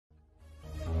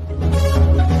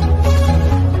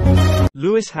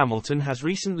Lewis Hamilton has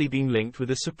recently been linked with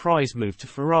a surprise move to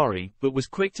Ferrari, but was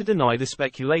quick to deny the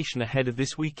speculation ahead of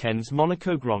this weekend's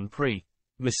Monaco Grand Prix.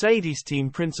 Mercedes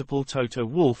team principal Toto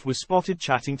Wolff was spotted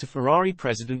chatting to Ferrari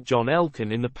president John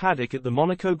Elkann in the paddock at the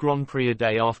Monaco Grand Prix a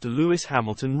day after Lewis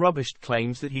Hamilton rubbished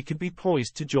claims that he could be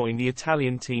poised to join the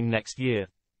Italian team next year.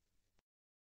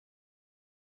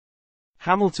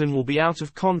 Hamilton will be out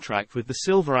of contract with the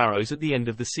Silver Arrows at the end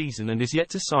of the season and is yet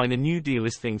to sign a new deal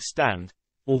as things stand,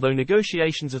 although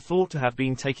negotiations are thought to have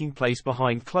been taking place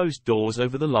behind closed doors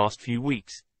over the last few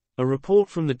weeks. A report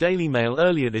from the Daily Mail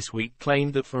earlier this week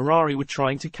claimed that Ferrari were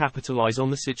trying to capitalize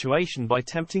on the situation by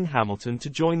tempting Hamilton to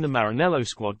join the Maranello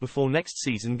squad before next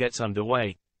season gets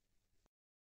underway.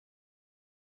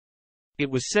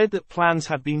 It was said that plans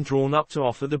had been drawn up to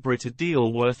offer the Brit a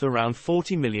deal worth around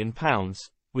 £40 million,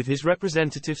 with his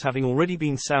representatives having already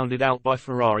been sounded out by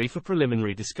Ferrari for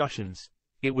preliminary discussions.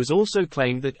 It was also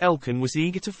claimed that Elkann was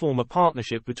eager to form a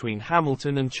partnership between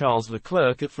Hamilton and Charles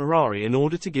Leclerc at Ferrari in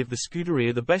order to give the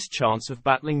Scuderia the best chance of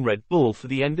battling Red Bull for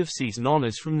the end-of-season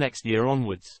honours from next year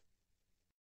onwards.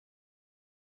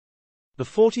 The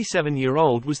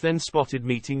 47-year-old was then spotted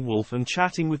meeting Wolff and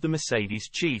chatting with the Mercedes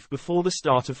chief before the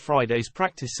start of Friday's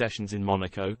practice sessions in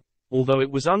Monaco, although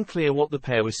it was unclear what the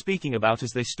pair were speaking about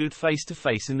as they stood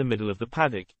face-to-face in the middle of the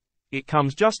paddock. It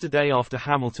comes just a day after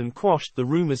Hamilton quashed the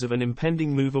rumors of an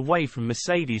impending move away from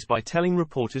Mercedes by telling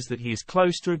reporters that he is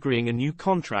close to agreeing a new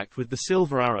contract with the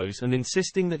Silver Arrows and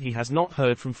insisting that he has not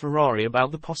heard from Ferrari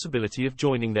about the possibility of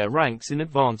joining their ranks in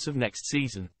advance of next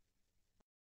season.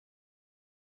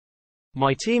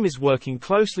 "My team is working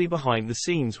closely behind the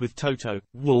scenes with Toto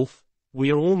Wolff.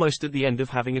 We are almost at the end of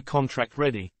having a contract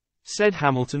ready," said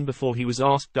Hamilton before he was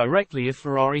asked directly if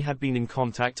Ferrari had been in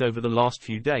contact over the last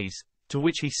few days, to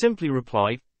which he simply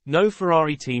replied, "No."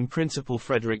 Ferrari team principal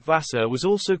Frederic Vasseur was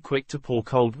also quick to pour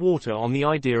cold water on the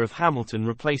idea of Hamilton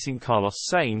replacing Carlos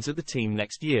Sainz at the team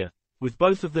next year, with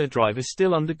both of their drivers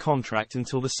still under contract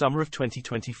until the summer of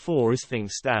 2024 as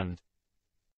things stand.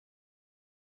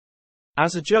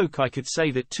 "As a joke I could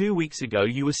say that 2 weeks ago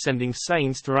you were sending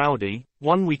Sainz to Audi,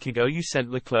 1 week ago you sent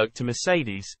Leclerc to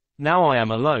Mercedes, now I am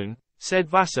alone," said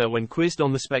Vasseur when quizzed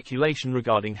on the speculation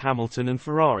regarding Hamilton and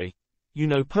Ferrari. "You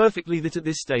know perfectly that at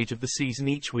this stage of the season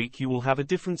each week you will have a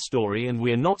different story and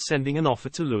we are not sending an offer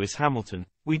to Lewis Hamilton.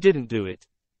 We didn't do it.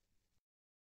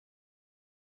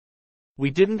 We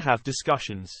didn't have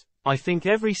discussions. I think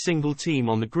every single team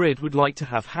on the grid would like to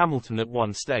have Hamilton at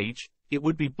one stage. It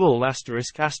would be bull ****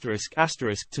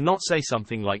 to not say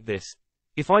something like this.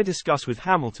 If I discuss with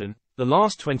Hamilton, the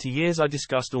last 20 years I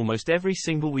discussed almost every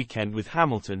single weekend with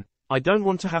Hamilton. I don't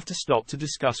want to have to stop to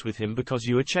discuss with him because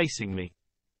you are chasing me.